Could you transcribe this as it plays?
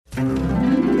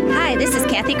Hi, this is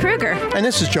Kathy Kruger. And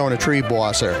this is Jonah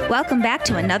Treebwasser. Welcome back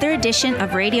to another edition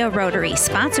of Radio Rotary,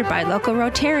 sponsored by local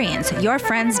Rotarians, your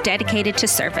friends dedicated to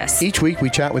service. Each week we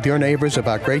chat with your neighbors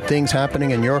about great things happening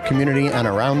in your community and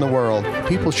around the world.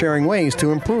 People sharing ways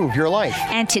to improve your life.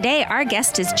 And today our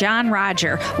guest is John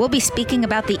Roger. We'll be speaking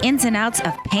about the ins and outs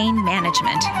of pain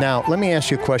management. Now, let me ask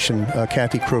you a question,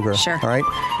 Kathy Kruger. Sure. All right.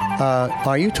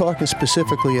 Are you talking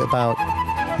specifically about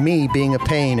me being a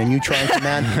pain and you trying to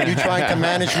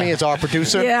manage me as our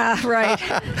producer? Yeah, right.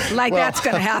 That's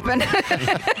going to happen.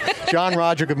 John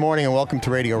Roger, good morning and welcome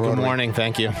to Radio Rotary. Good morning,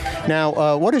 thank you.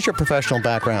 Now, what is your professional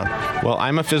background? Well,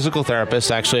 I'm a physical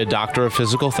therapist, actually a doctor of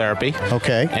physical therapy.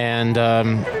 Okay. And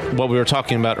what we were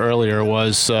talking about earlier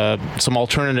was some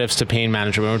alternatives to pain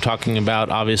management. We were talking about,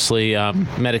 obviously,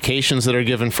 medications that are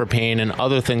given for pain and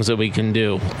other things that we can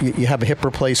do. You have a hip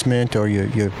replacement or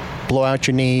you blow out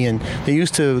your knee, and they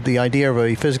used to, the idea of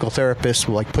a physical therapist,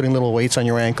 like putting little weights on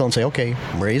your ankle and say, okay,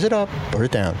 raise it up, put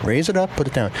it down, raise it up, put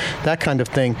it down, that kind of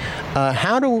thing.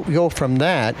 How do we go from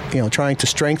that, trying to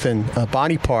strengthen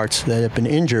body parts that have been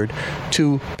injured,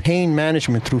 to pain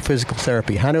management through physical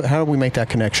therapy? How do we make that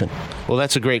connection? Well,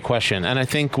 that's a great question. And I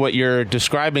think what you're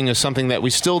describing is something that we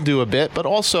still do a bit, but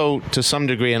also to some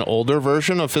degree an older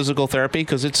version of physical therapy,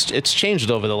 because it's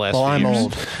changed over the last few I'm years.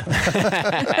 old.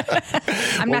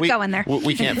 I'm not going there.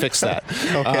 We can't fix that.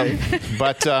 Okay.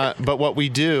 But what we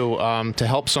do to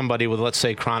help somebody with, let's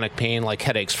say, chronic pain, like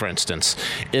headaches, for instance,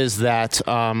 is that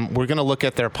we're going to look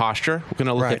at their posture. We're going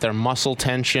to look at their muscle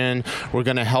tension. We're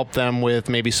going to help them with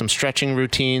maybe some stretching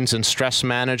routines and stress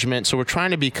management. So we're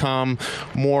trying to become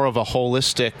more of a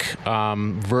holistic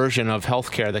version of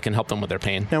healthcare that can help them with their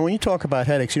pain. Now, when you talk about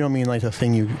headaches, you don't mean like the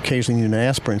thing you occasionally need an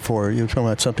aspirin for. You're talking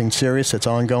about something serious that's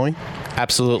ongoing?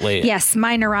 Absolutely. Yes,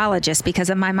 my neurologist, because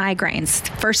of my migraines,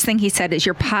 first thing he said is,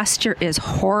 your posture is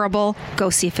horrible. Go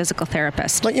see a physical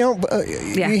therapist. But, you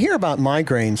hear about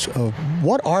migraines.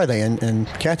 What are they? And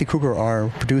Kathy Kruger, our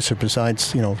producer,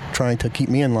 besides, trying to keep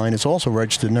me in line, is also a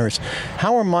registered nurse.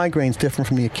 How are migraines different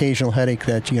from the occasional headache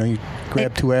that, you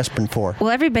grab 2 aspirin for? Well,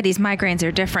 everybody's migraines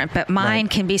are different, but mine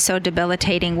can be so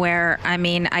debilitating where,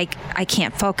 I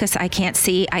can't focus, I can't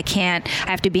see, I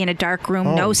have to be in a dark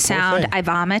room, no sound, I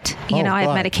vomit. I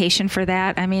have medication for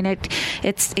that.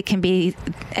 It can be,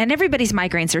 and everybody's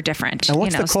migraines are different. And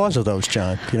what's the cause of those,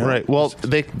 John? Right. Well,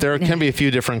 there can be a few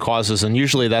different causes, and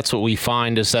usually that's what we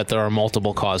find is that there are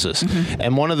multiple causes. Mm-hmm.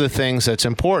 And one of the things that's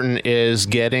important is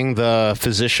getting the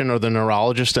physician or the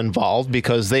neurologist involved,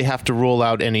 because they have to rule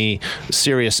out any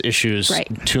serious issues,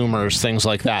 tumors, things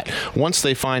like that. Once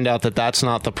they find out that that's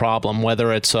not the problem,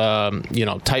 whether it's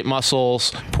tight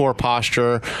muscles, poor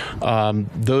posture,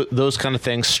 those kind of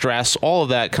things, stress, all of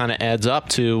that kind of adds up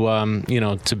to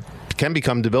can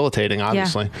become debilitating,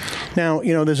 obviously. Yeah.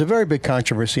 Now, there's a very big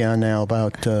controversy on now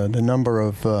about the number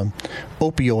of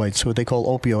opioids, what they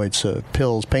call opioids,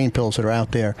 pills, pain pills that are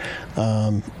out there,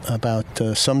 about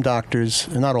some doctors,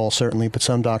 not all certainly, but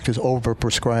some doctors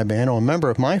overprescribing. I know a member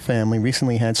of my family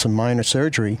recently had some minor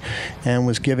surgery and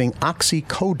was giving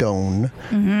oxycodone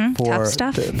for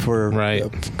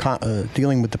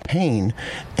dealing with the pain.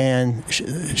 And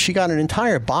she got an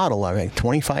entire bottle,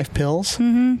 25 pills,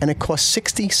 and it cost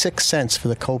 66 cents for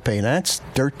the copay. And that's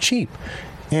dirt cheap.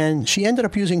 And she ended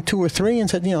up using 2 or 3 and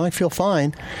said, I feel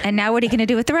fine. And now what are you going to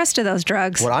do with the rest of those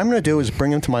drugs? What I'm going to do is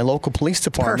bring them to my local police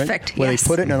department. Perfect, where they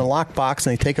put it in a lockbox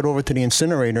and they take it over to the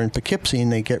incinerator in Poughkeepsie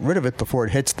and they get rid of it before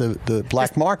it hits the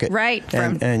black market. Right.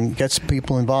 And gets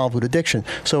people involved with addiction.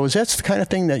 So is that the kind of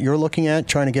thing that you're looking at,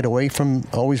 trying to get away from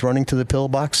always running to the pill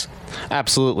box?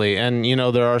 Absolutely. And,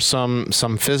 there are some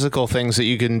physical things that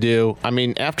you can do.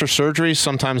 After surgery,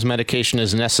 sometimes medication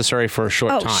is necessary for a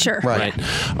short time. Oh, sure. Right.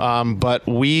 But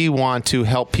we want to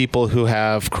help people who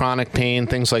have chronic pain,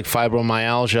 things like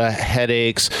fibromyalgia,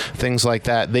 headaches, things like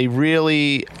that. They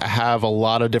really have a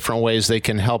lot of different ways they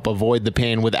can help avoid the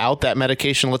pain without that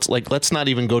medication. Let's not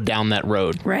even go down that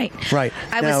road. Right.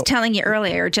 I was telling you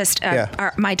earlier,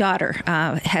 my daughter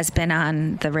has been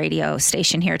on the radio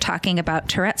station here talking about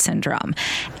Tourette syndrome,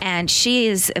 and she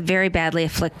is very badly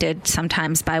afflicted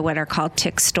sometimes by what are called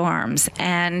tic storms.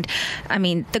 And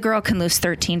the girl can lose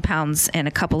 13 pounds in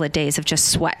a couple of days of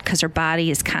just sweat because her body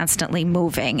is constantly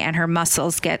moving and her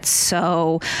muscles get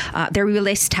so, they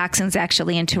release toxins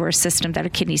actually into her system that her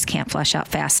kidneys can't flush out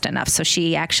fast enough. So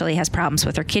she actually has problems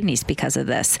with her kidneys because of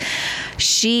this.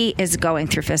 She is going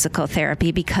through physical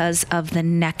therapy because of the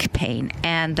neck pain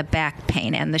and the back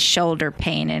pain and the shoulder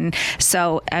pain. And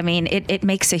so, it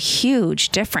makes a huge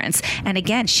difference. And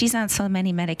again, she's on so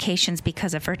many medications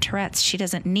because of her Tourette's. She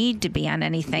doesn't need to be on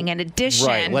anything. In addition...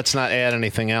 Right. Let's not add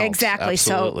anything else. Exactly.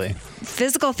 Absolutely. So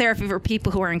physical therapy for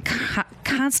people who are in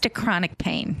constant chronic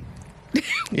pain.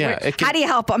 Yeah. How do you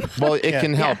help them? Well, it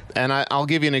can help. Yeah. And I'll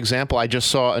give you an example. I just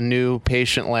saw a new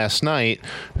patient last night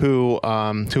who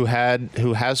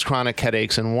has chronic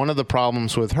headaches, and one of the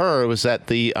problems with her was that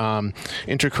the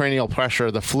intracranial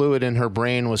pressure, the fluid in her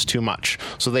brain, was too much.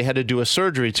 So they had to do a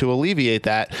surgery to alleviate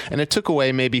that, and it took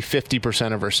away maybe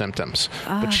 50% of her symptoms.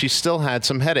 But she still had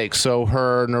some headaches. So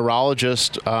her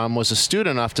neurologist was astute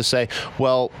enough to say,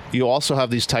 well, you also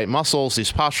have these tight muscles,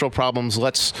 these postural problems.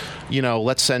 Let's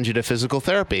send you to physical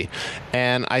therapy.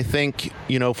 And I think,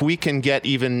 if we can get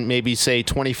even maybe say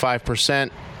 25%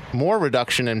 more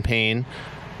reduction in pain,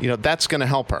 that's going to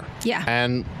help her. Yeah.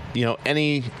 And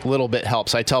any little bit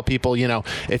helps. I tell people,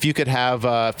 if you could have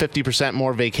 50%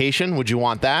 more vacation, would you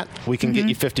want that? We can get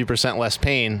you 50% less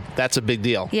pain. That's a big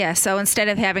deal. Yeah. So instead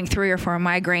of having 3 or 4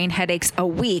 migraine headaches a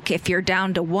week, if you're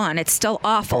down to 1, it's still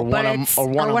awful. Or one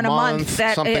a month,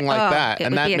 something like that.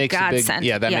 And that makes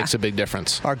makes a big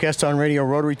difference. Our guest on Radio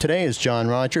Rotary today is John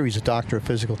Roger. He's a doctor of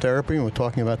physical therapy, and we're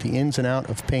talking about the ins and out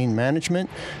of pain management.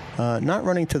 Not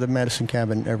running to the medicine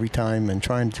cabinet every time and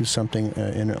trying to do something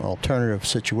in an alternative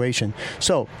situation.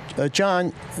 So, John,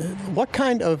 what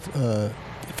kind of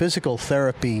physical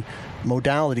therapy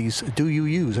modalities do you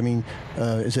use? I mean,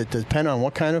 does it depend on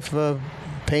what kind of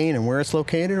pain and where it's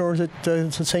located, or is it the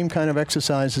same kind of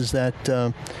exercises that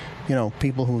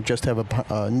people who just have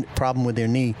a problem with their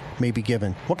knee may be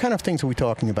given? What kind of things are we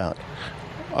talking about?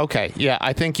 Okay, yeah,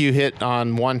 I think you hit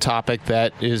on one topic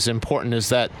that is important, is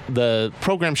that the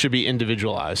program should be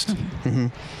individualized. Mm-hmm.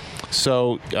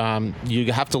 So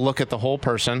you have to look at the whole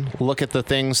person, look at the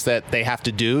things that they have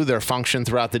to do, their function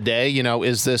throughout the day.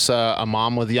 Is this a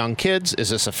mom with young kids? Is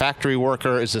this a factory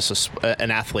worker? Is this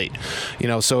an athlete?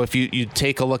 So if you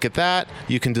take a look at that,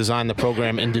 you can design the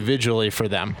program individually for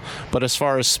them. But as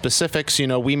far as specifics,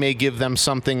 we may give them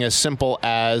something as simple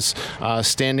as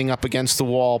standing up against the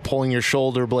wall, pulling your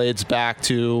shoulder blades back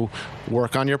to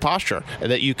work on your posture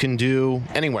that you can do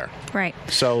anywhere. Right.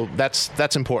 So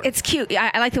that's important. It's cute.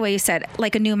 I like the way you said,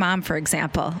 like a new mom, for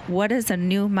example. What is a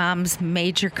new mom's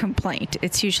major complaint?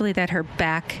 It's usually that her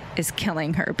back is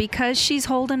killing her because she's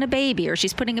holding a baby, or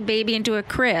she's putting a baby into a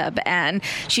crib, and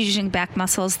she's using back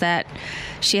muscles that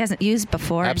she hasn't used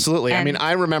before. Absolutely. I mean,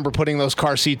 I remember putting those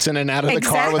car seats in and out of the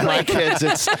car with my kids.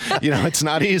 It's it's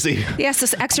not easy. Yes,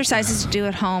 those exercises to do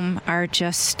at home are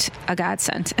just a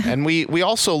godsend. And we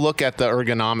also look at the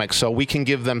ergonomics, so we can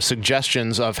give them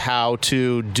suggestions of how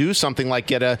to do something like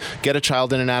get a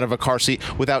child in and out of a car seat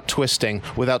without twisting,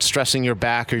 without stressing your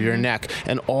back or your neck,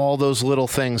 and all those little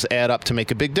things add up to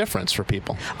make a big difference for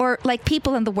people. Or like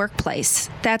people in the workplace.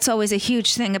 That's always a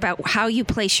huge thing about how you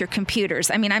place your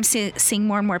computers. I mean, I'm seeing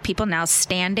more and more people now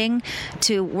standing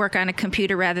to work on a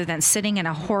computer rather than sitting in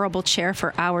a horrible chair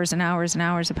for hours and hours and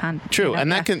hours upon. True,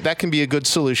 and that can be a good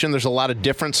solution. There's a lot of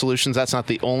different solutions. That's not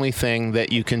the only thing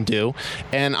that you can do.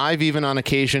 And I've even on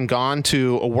occasion gone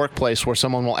to a workplace where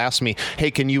someone will ask me,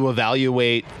 hey, can you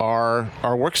evaluate our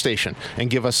workstation and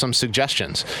give us some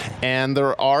suggestions? And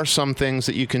there are some things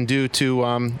that you can do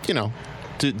to,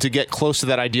 to get close to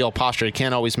that ideal posture. You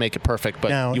can't always make it perfect, but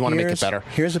now, you want to make it better.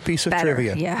 Here's a piece of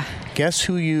trivia. Yeah. Guess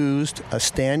who used a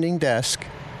standing desk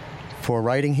for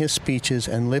writing his speeches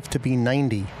and lived to be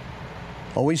 90?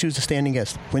 Always used a standing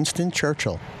desk. Winston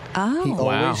Churchill. Oh. He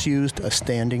always used a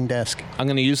standing desk. I'm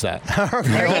going to use that.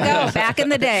 There you go. Back in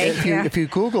the day. If you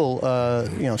Google,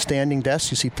 standing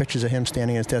desks, you see pictures of him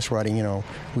standing at his desk writing,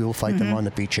 we will fight them on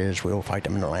the beaches, we will fight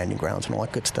them in the landing grounds, and all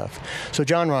that good stuff. So,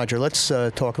 John Roger, let's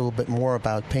talk a little bit more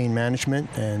about pain management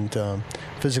and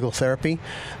physical therapy.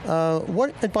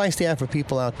 What advice do you have for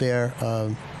people out there?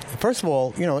 First of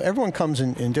all, everyone comes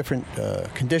in different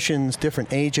conditions,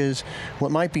 different ages. What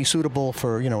might be suitable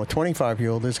for, a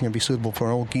 25-year-old isn't going to be suitable for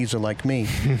an old geezer like me.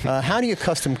 How do you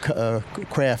custom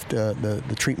craft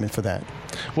the treatment for that?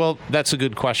 Well, that's a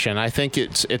good question. I think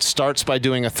it starts by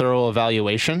doing a thorough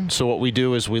evaluation. So what we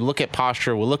do is we look at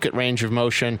posture, we look at range of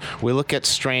motion, we look at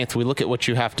strength, we look at what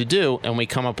you have to do, and we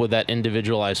come up with that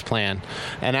individualized plan.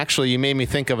 And actually, you made me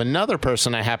think of another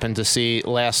person I happened to see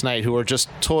last night who were just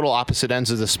total opposite ends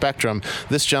of the spectrum.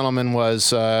 This gentleman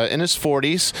was in his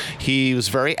 40s. He was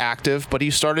very active, but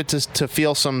he started to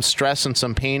feel some stress and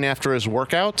some pain after his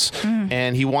workouts,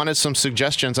 and he wanted some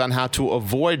suggestions on how to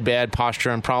avoid bad posture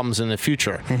and problems in the future.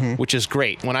 Which is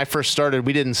great. When I first started,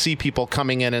 we didn't see people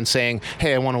coming in and saying,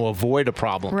 hey, I want to avoid a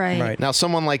problem. Right. Now,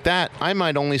 someone like that, I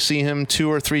might only see him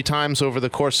 2 or 3 times over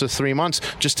the course of 3 months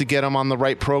just to get him on the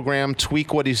right program,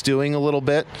 tweak what he's doing a little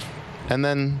bit, and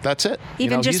then that's it.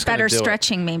 Even just better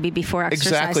stretching maybe before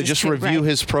exercises. Exactly. Just review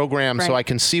his program so I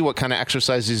can see what kind of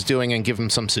exercise he's doing and give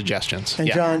him some suggestions.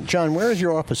 And John, where is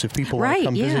your office if people want to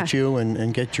come visit you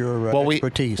and get your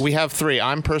expertise? We have 3.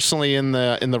 I'm personally in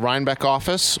the Rhinebeck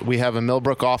office. We have a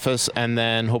Millbrook office, and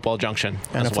then Hopewell Junction.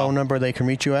 And a phone number they can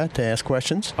reach you at to ask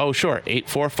questions? Oh, sure.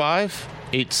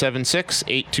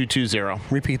 845-876-8220.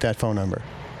 Repeat that phone number.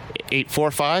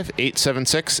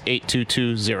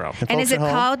 845-876-8220. And is it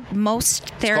called Most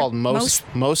Therapy? It's called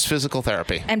Most Physical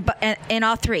Therapy. And in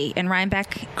all 3, in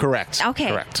Rhinebeck? Correct. Okay.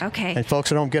 Correct. Okay. And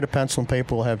folks, I don't get a pencil and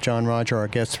paper. We'll have John Rodger, our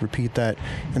guest, repeat that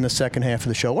in the second half of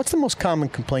the show. What's the most common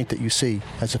complaint that you see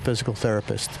as a physical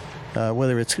therapist,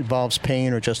 whether it involves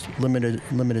pain or just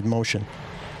limited motion?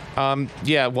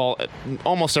 Well,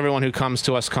 almost everyone who comes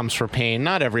to us comes for pain.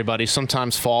 Not everybody.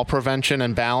 Sometimes fall prevention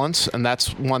and balance, and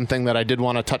that's one thing that I did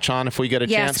want to touch on if we get a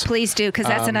chance. Yes, please do, because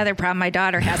that's another problem my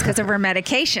daughter has because of her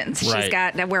medications. She's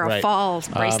got to wear a fall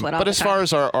bracelet all the time. But as far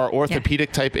as our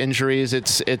orthopedic type injuries,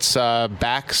 it's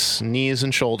backs, knees,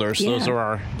 and shoulders. Yeah. Those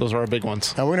are our big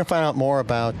ones. Now we're going to find out more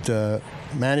about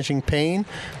managing pain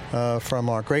from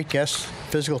our great guest,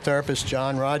 physical therapist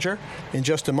John Rodger, in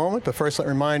just a moment. But first, let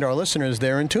me remind our listeners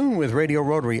they're in tune with Radio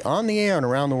Rotary on the air and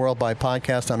around the world by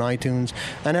podcast on iTunes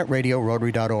and at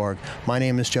radiorotary.org. My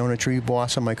name is Jonah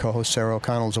Treeboss, my co-host Sarah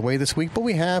O'Connell is away this week, but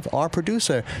we have our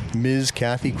producer, Ms.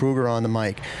 Kathy Kruger, on the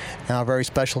mic. Now, a very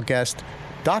special guest,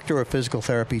 Doctor of Physical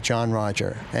Therapy, John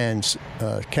Rodger. And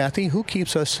Kathy, who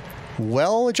keeps us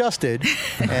well adjusted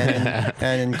and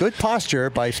in good posture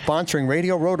by sponsoring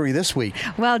Radio Rotary this week?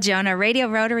 Well, Jonah, Radio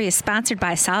Rotary is sponsored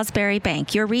by Salisbury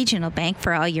Bank, your regional bank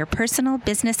for all your personal,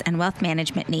 business, and wealth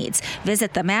management needs.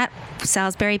 Visit them at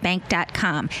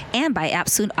salisburybank.com, and by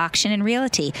Absolute Auction and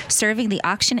Realty, serving the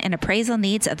auction and appraisal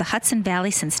needs of the Hudson Valley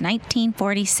since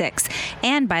 1946,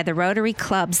 and by the Rotary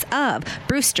Clubs of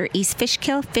Brewster, East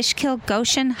Fishkill,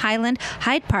 Goshen, Highland,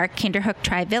 Hyde Park, Kinderhook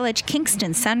Tri-Village,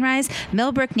 Kingston, Sunrise,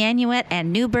 Millbrook, Nanuet,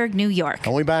 and Newburgh, New York.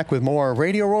 I'll be back with more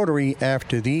Radio Rotary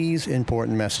after these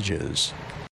important messages.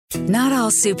 Not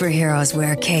all superheroes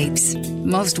wear capes.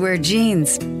 Most wear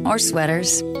jeans or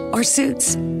sweaters or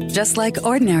suits, just like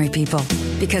ordinary people,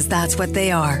 because that's what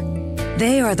they are.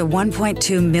 They are the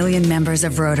 1.2 million members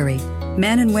of Rotary,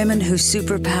 men and women whose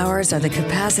superpowers are the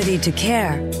capacity to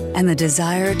care and the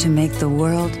desire to make the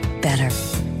world better.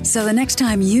 So the next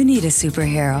time you need a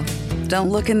superhero, don't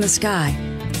look in the sky,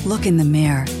 look in the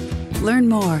mirror. Learn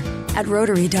more at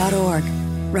Rotary.org.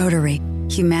 Rotary.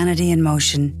 Humanity in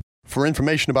motion. For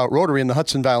information about Rotary in the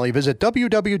Hudson Valley, visit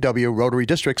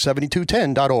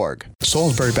www.rotarydistrict7210.org.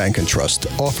 Salisbury Bank and Trust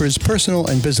offers personal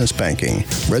and business banking,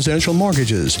 residential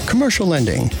mortgages, commercial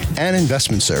lending, and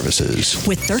investment services.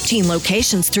 With 13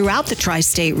 locations throughout the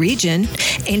tri-state region,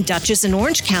 in Dutchess and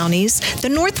Orange counties, the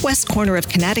northwest corner of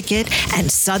Connecticut, and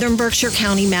southern Berkshire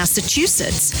County,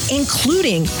 Massachusetts,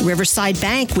 including Riverside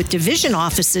Bank with division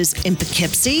offices in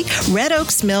Poughkeepsie, Red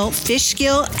Oaks Mill,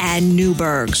 Fishkill, and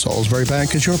Newburgh. Salisbury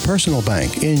Bank is your personal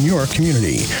bank in your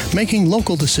community, making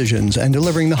local decisions and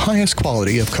delivering the highest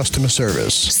quality of customer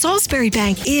service. Salisbury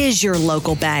Bank is your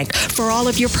local bank for all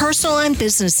of your personal and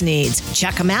business needs.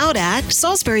 Check them out at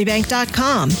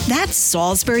salisburybank.com. That's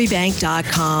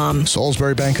salisburybank.com.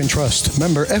 Salisbury Bank and Trust,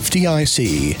 member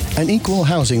FDIC, an equal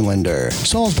housing lender.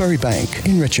 Salisbury Bank,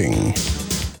 enriching.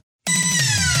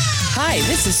 Hi,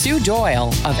 this is Sue Doyle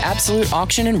of Absolute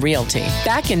Auction and Realty.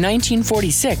 Back in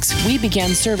 1946, we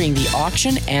began serving the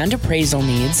auction and appraisal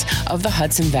needs of the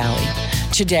Hudson Valley.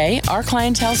 Today, our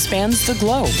clientele spans the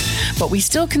globe, but we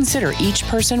still consider each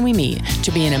person we meet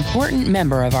to be an important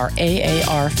member of our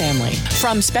AAR family.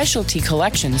 From specialty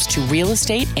collections to real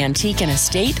estate, antique and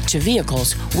estate, to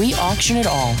vehicles, we auction it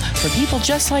all for people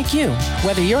just like you.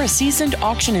 Whether you're a seasoned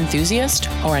auction enthusiast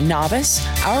or a novice,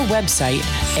 our website,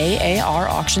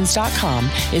 AARauctions.com,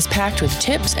 is packed with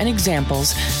tips and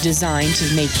examples designed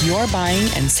to make your buying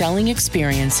and selling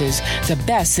experiences the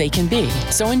best they can be.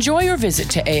 So enjoy your visit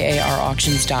to AARauctions.com.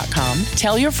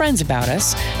 Tell your friends about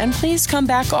us, and please come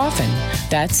back often.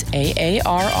 That's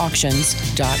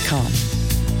AARauctions.com.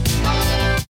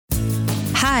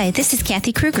 Hi, this is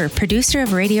Kathy Kruger, producer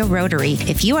of Radio Rotary.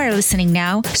 If you are listening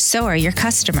now, so are your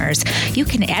customers. You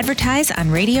can advertise on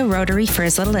Radio Rotary for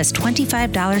as little as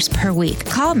 $25 per week.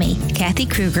 Call me, Kathy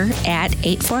Kruger, at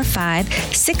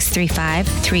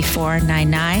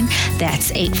 845-635-3499.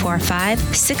 That's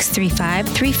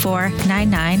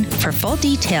 845-635-3499 for full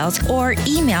details, or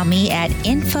email me at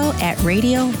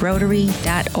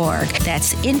info@radiorotary.org.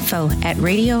 That's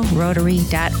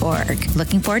info@radiorotary.org.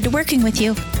 Looking forward to working with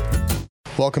you.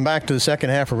 Welcome back to the second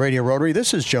half of Radio Rotary.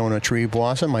 This is Jonah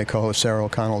Treeblossom. My co-host Sarah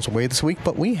O'Connell is away this week,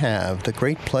 but we have the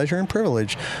great pleasure and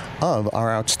privilege of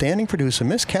our outstanding producer,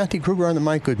 Miss Kathy Kruger, on the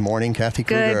mic. Good morning, Kathy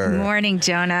Kruger. Good morning,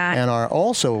 Jonah. And we're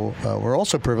also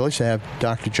privileged to have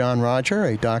Dr. John Roger,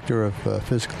 a doctor of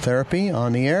physical therapy,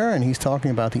 on the air, and he's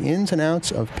talking about the ins and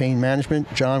outs of pain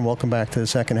management. John, welcome back to the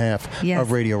second half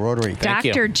of Radio Rotary.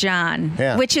 Dr. John,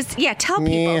 which is, tell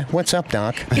people. Yeah, what's up,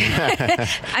 Doc?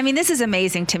 I mean, this is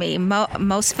amazing to me.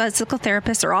 Most physical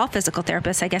therapists, or all physical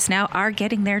therapists, I guess now, are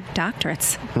getting their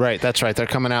doctorates. Right, that's right. They're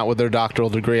coming out with their doctoral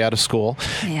degree out of school,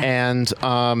 and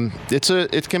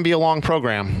it can be a long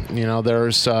program. You know,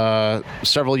 there's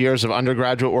several years of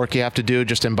undergraduate work you have to do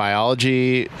just in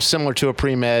biology, similar to a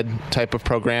pre-med type of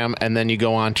program, and then you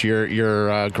go on to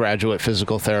your graduate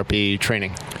physical therapy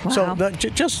training. Wow. So,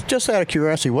 just out of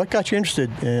curiosity, what got you interested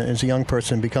as a young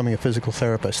person in becoming a physical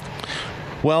therapist?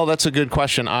 Well, that's a good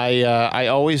question. I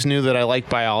always knew that I liked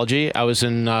biology. I was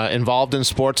involved in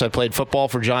sports. I played football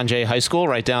for John Jay High School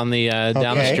right down the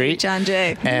street. John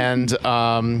Jay. And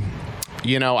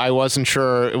I wasn't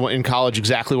sure in college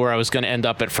exactly where I was going to end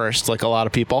up at first, like a lot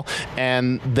of people.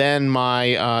 And then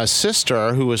my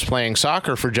sister, who was playing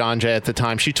soccer for John Jay at the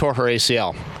time, she tore her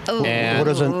ACL. And what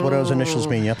do those initials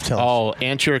mean? You have to tell us. Oh,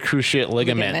 anterior cruciate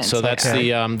ligament. So that's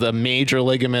the major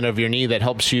ligament of your knee that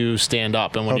helps you stand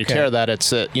up. And when you tear that,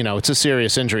 it's a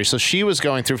serious injury. So she was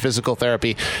going through physical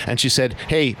therapy, and she said,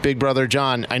 "Hey, big brother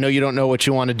John, I know you don't know what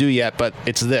you want to do yet, but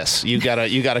it's this. You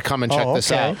gotta come and check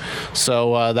this out."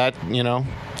 So that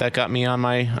got me on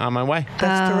my way.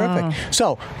 That's terrific.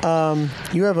 So,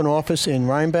 you have an office in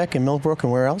Rhinebeck, in Millbrook,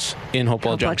 and where else? In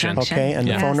Hopewell Junction. Okay, and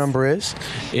the phone number is?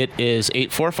 It is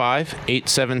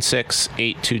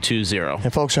 845-876-8220.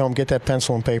 And folks at home, get that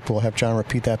pencil and paper. We'll have John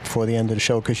repeat that before the end of the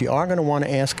show, because you are going to want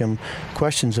to ask him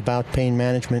questions about pain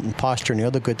management and posture and the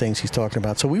other good things he's talking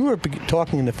about. So we were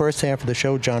talking in the first half of the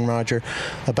show, John Roger,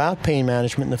 about pain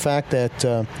management and the fact that,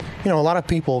 a lot of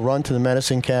people run to the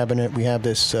medicine cabinet. We have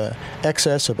this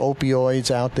excess of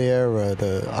opioids out there,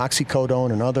 the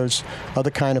oxycodone and other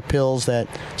kind of pills that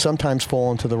sometimes fall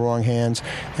into the wrong hands.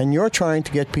 And you're trying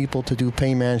to get people to do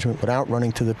pain management without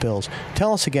running to the pills.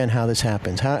 Tell us again how this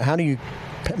happens. How do you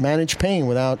manage pain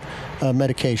without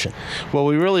medication? Well,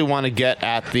 we really want to get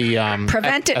at the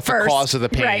prevent it at first. The cause of the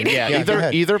pain. Right.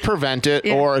 Either prevent it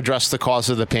or address the cause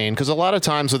of the pain. Because a lot of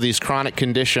times with these chronic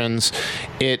conditions,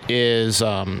 it is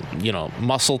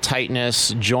muscle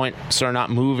tightness, joints are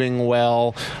not moving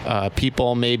well,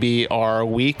 people maybe are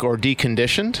weak or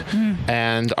deconditioned,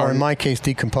 and or in my case,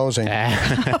 decomposing.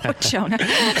 Oh, Jonah.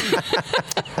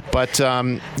 But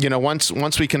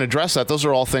once we can address that, those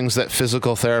are all things that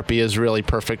physical therapy is really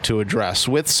perfect to address.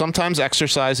 With sometimes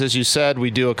exercise, as you said, we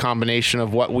do a combination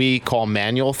of what we call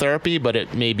manual therapy, but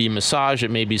it may be massage, it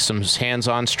may be some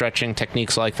hands-on stretching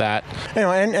techniques like that.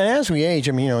 And as we age,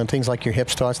 and things like your hip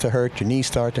starts to hurt, your knees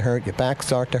start to hurt, your back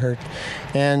start to hurt,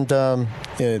 and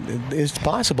it's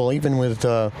possible even with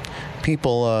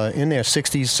people in their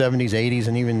 60s, 70s, 80s,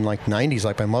 and even like 90s,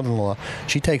 like my mother-in-law.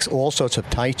 She takes all sorts of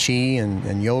Tai Chi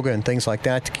and yoga and things like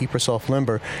that to keep herself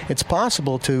limber. It's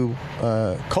possible to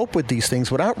cope with these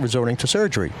things without resorting to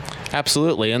surgery.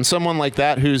 Absolutely. And someone like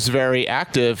that who's very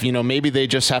active, maybe they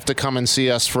just have to come and see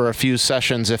us for a few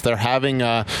sessions if they're having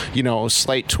a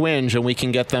slight twinge, and we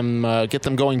can get them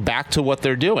going back to what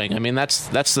they're doing. I mean, that's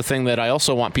the thing that I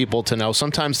also want people to know.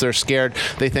 Sometimes they're scared.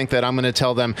 They think that I'm going to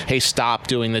tell them, "Hey, stop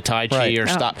doing the Tai Chi or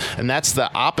stop." And that's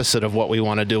the opposite of what we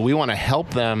want to do. We want to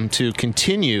help them to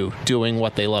continue doing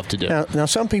what they love to do. Now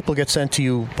some people get sent to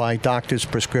you by doctor's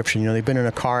prescription. They've been in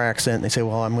a car accident, and they say,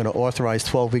 "Well, I'm going to authorize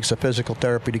 12 weeks of physical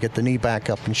therapy to get the knee back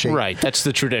up in shape." Right. That's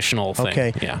the traditional thing.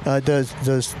 Okay. Yeah.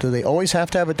 Do they always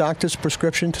have to have a doctor's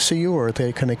prescription to see you, or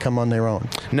can they come on their own?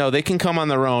 No, they can come on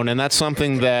their own, and that's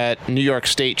something that New York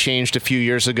State changed a few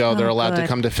years ago. They're allowed to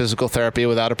come to physical therapy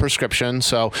without a prescription.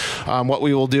 So what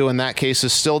we will do in that case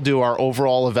is still do our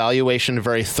overall evaluation, a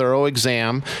very thorough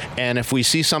exam, and if we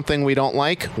see something we don't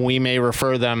like, we may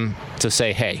refer them to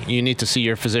say, "Hey, you need to see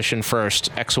your physician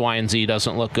first. X, Y, and Z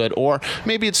doesn't look good." Or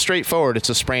maybe it's straightforward. It's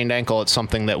a sprained ankle. It's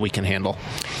something that we can handle.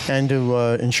 And do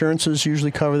insurances usually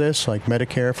cover this, like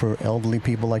Medicare for elderly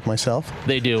people like myself?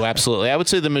 They do, absolutely. I would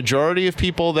say the majority of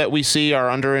people that we see are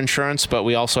under insurance, but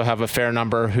we also have a fair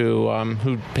number who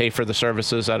pay for the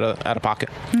services out of pocket.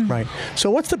 Right. So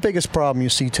what's the biggest problem you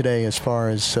see today as far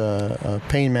as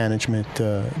pain management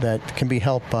that can be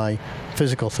helped by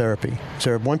physical therapy? Is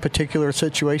there one particular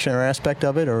situation or aspect aspect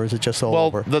of it, or is it just all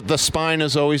over? Well, the spine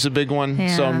is always a big one,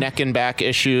 so neck and back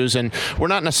issues, and we're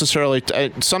not necessarily,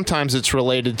 sometimes it's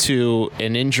related to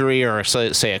an injury or,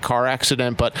 say, a car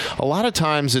accident, but a lot of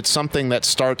times it's something that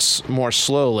starts more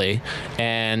slowly,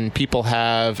 and people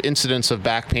have incidents of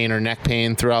back pain or neck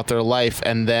pain throughout their life,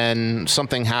 and then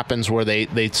something happens where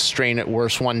they strain it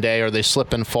worse one day, or they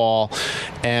slip and fall,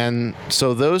 and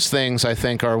so those things, I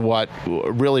think, are what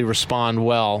really respond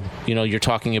well. You're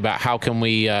talking about how can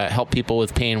we help people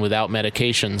with pain without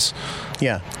medications.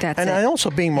 Yeah. And also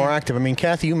being more active. I mean,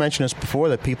 Kathy, you mentioned this before,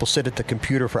 that people sit at the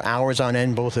computer for hours on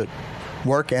end, both at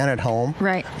work and at home.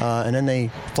 Right. And then they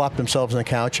flop themselves on the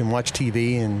couch and watch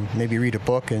TV and maybe read a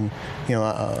book, and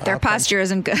their posture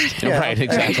isn't good. Yeah, right,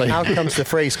 exactly. Out comes the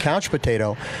phrase couch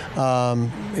potato.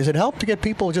 Is it help to get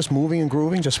people just moving and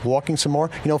grooving, just walking some more?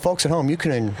 Folks at home, you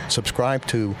can subscribe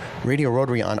to Radio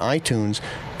Rotary on iTunes,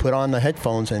 put on the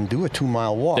headphones, and do a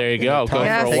 2-mile walk. There you go. Go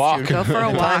for a walk. Go for a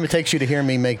walk. The time it takes you to hear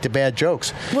me make the bad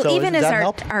jokes. Well, so even as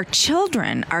help? our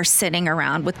children are sitting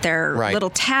around with their little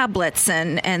tablets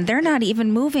and they're not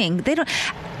even moving. They don't.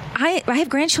 I have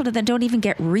grandchildren that don't even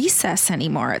get recess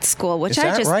anymore at school, which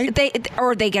right? they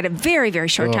get a very, very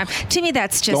short time. To me,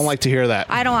 that's just... Don't like to hear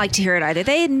that. I don't like to hear it either.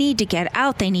 They need to get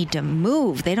out. They need to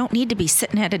move. They don't need to be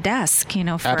sitting at a desk,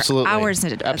 for hours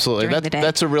during the day.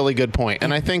 That's a really good point.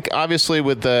 And I think obviously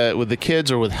with the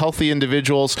kids or with healthy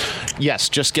individuals, yes,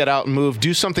 just get out and move.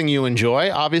 Do something you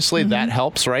enjoy. Obviously, that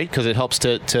helps, right? Because it helps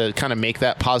to kind of make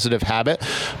that positive habit.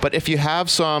 But if you have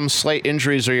some slight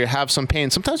injuries or you have some pain,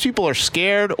 sometimes people are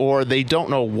scared or they don't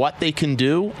know what they can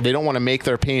do. They don't want to make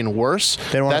their pain worse.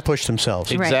 They don't want to push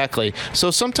themselves. Exactly. Right. So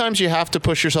sometimes you have to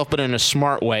push yourself, but in a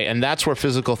smart way, and that's where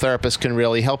physical therapists can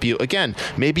really help you. Again,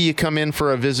 maybe you come in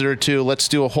for a visit or two, let's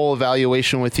do a whole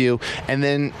evaluation with you, and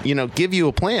then, give you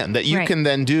a plan that you can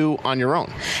then do on your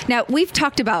own. Now, we've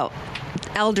talked about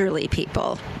elderly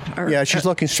people. She's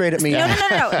looking straight at me. No.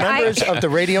 Members of the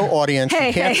radio audience, you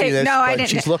can't see this, but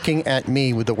she's looking at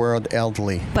me with the word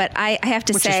elderly. But I have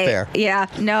to say, which is fair. Yeah,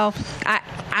 no,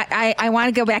 I want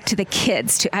to go back to the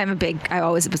kids too. I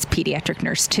always was a pediatric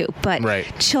nurse too, but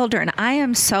children, I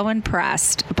am so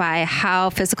impressed by how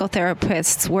physical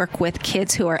therapists work with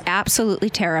kids who are absolutely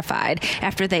terrified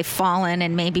after they've fallen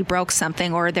and maybe broke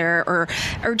something or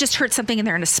just hurt something and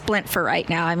they're in a splint for right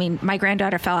now. I mean, my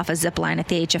granddaughter fell off a zip line at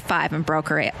the age of 5 and broke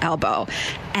her elbow,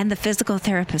 and the physical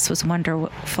therapist was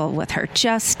wonderful with her,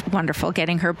 just wonderful,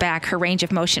 getting her back, her range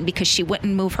of motion, because she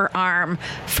wouldn't move her arm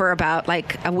for about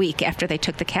like a week after they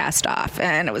took the cast off,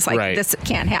 and it was like, this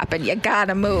can't happen, you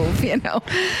gotta move.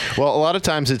 Well, a lot of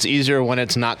times it's easier when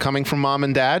it's not coming from mom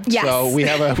and dad. Yes. So we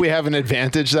have an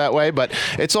advantage that way, but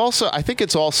I think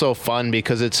it's also fun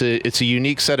because it's a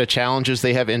unique set of challenges.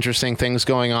 They have interesting things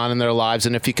going on in their lives,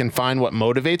 and if you can find what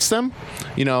motivates them,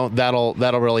 that'll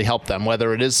really help them,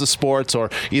 whether it is the sports or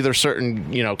either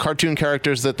certain cartoon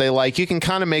characters that they like. You can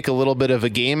kind of make a little bit of a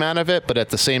game out of it, but at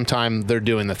the same time they're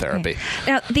doing the therapy.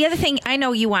 Now, the other thing I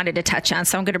know you wanted to touch on,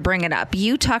 so I'm going to bring it up.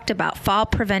 You talked about fall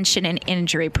prevention and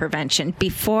injury prevention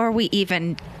before we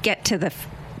even get to the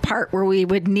part where we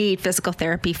would need physical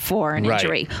therapy for an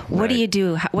injury. What do you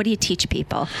do? What do you teach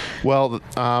people? Well,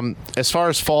 as far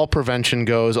as fall prevention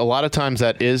goes, a lot of times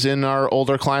that is in our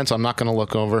older clients. I'm not going to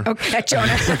look over. Okay,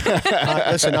 Jonah.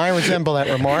 Listen, I resemble that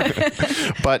remark.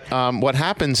 But what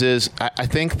happens is I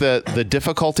think that the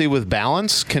difficulty with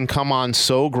balance can come on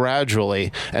so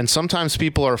gradually, and sometimes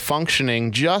people are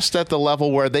functioning just at the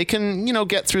level where they can,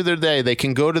 get through their day. They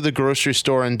can go to the grocery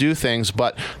store and do things,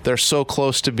 but they're so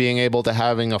close to being able to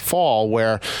having a fall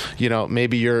where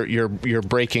maybe you're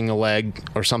breaking a leg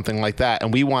or something like that,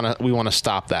 and we want to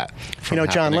stop that.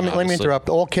 John, let me interrupt.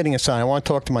 All kidding aside, I want to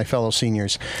talk to my fellow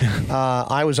seniors.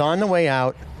 I was on the way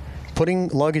out, putting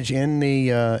luggage in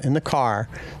the car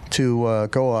to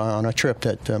go on a trip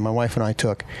that my wife and I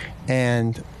took,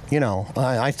 and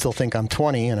I still think I'm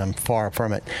 20, and I'm far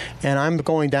from it. And I'm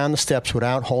going down the steps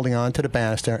without holding on to the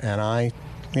banister, and I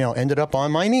ended up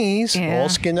on my knees, all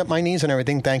skinned up my knees and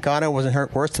everything. Thank God I wasn't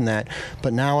hurt worse than that.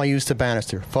 But now I use the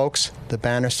banister. Folks, the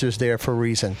banister's there for a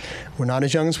reason. We're not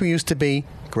as young as we used to be.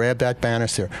 Grab that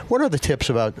banister. What are the tips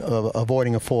about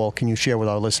avoiding a fall can you share with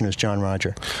our listeners, John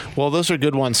Roger? Well, those are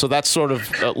good ones. So that's sort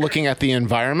of looking at the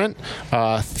environment.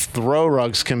 Throw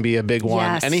rugs can be a big one.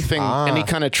 Yes. Any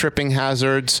kind of tripping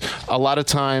hazards. A lot of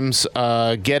times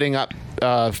getting up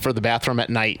for the bathroom at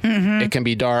night. Mm-hmm. It can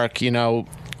be dark,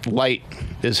 light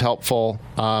is helpful,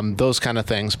 those kind of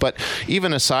things. But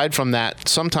even aside from that,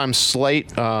 sometimes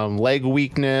slight leg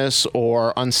weakness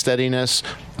or unsteadiness,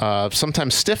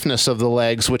 sometimes stiffness of the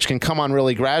legs, which can come on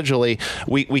really gradually,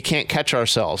 we can't catch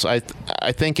ourselves. I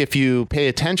think if you pay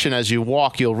attention as you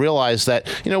walk, you'll realize that,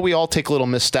 we all take little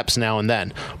missteps now and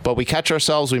then, but we catch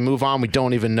ourselves, we move on, we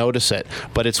don't even notice it.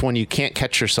 But it's when you can't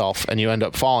catch yourself and you end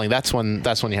up falling, that's when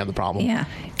you have the problem. Yeah.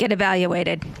 Get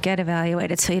evaluated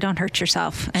so you don't hurt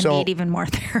yourself and need even more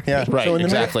therapy. Yeah, right, so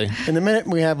exactly. In the minute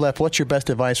we have left, what's your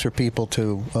best advice for people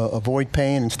to avoid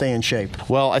pain and stay in shape?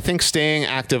 Well, I think staying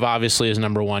active obviously is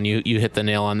number one. You hit the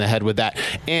nail on the head with that.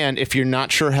 And if you're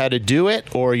not sure how to do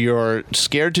it, or you're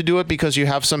scared to do it because you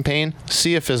have some pain,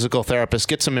 see a physical therapist,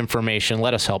 get some information,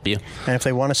 let us help you. And if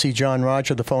they want to see John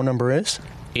Rodger, the phone number is?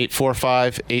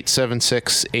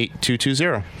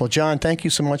 845-876-8220. Well, John, thank you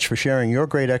so much for sharing your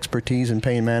great expertise in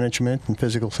pain management and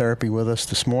physical therapy with us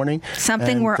this morning.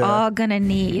 Something we're all going to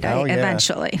need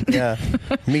eventually. Yeah,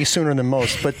 me sooner than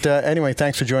most. But anyway,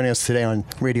 thanks for joining us today on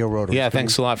Radio Rotary. Yeah,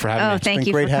 thanks a lot for having me. Thank it's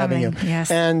you been great for having coming. you. Yes.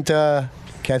 And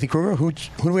Kathy Kruger, who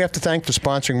do we have to thank for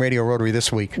sponsoring Radio Rotary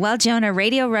this week? Well, Jonah,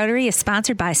 Radio Rotary is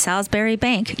sponsored by Salisbury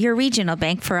Bank, your regional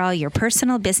bank for all your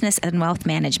personal, business, and wealth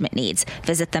management needs.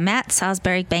 Visit them at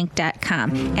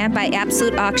salisburybank.com. And by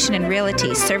Absolute Auction and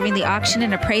Realty, serving the auction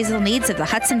and appraisal needs of the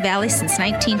Hudson Valley since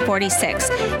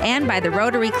 1946. And by the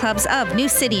Rotary Clubs of New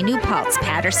City, New Paltz,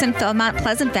 Patterson, Philmont,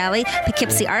 Pleasant Valley,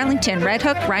 Poughkeepsie, Arlington, Red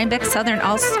Hook, Rhinebeck, Southern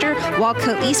Ulster,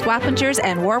 Walco East, Wappingers,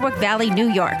 and Warwick Valley,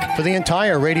 New York. For the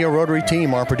entire Radio Rotary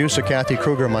team, our producer Kathy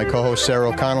Kruger, my co-host Sarah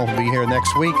O'Connell will be here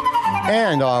next week,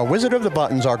 and our wizard of the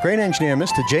buttons, our great engineer,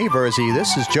 Mr. Jay Verzi.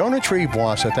 This is Jonah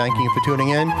Treebois, thanking you for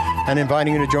tuning in and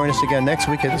inviting you to join us again next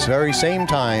week at this very same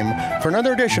time for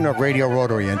another edition of Radio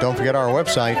Rotary. And don't forget our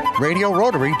website,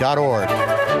 radiorotary.org.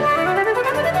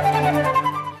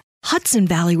 Hudson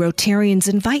Valley Rotarians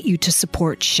invite you to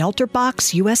support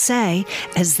ShelterBox USA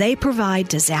as they provide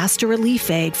disaster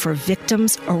relief aid for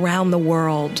victims around the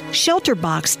world.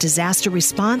 ShelterBox disaster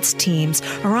response teams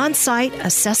are on site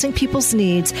assessing people's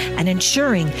needs and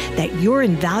ensuring that your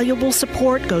invaluable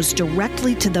support goes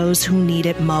directly to those who need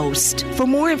it most. For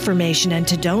more information and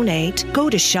to donate, go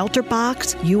to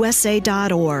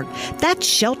shelterboxusa.org.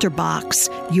 That's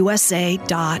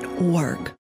shelterboxusa.org.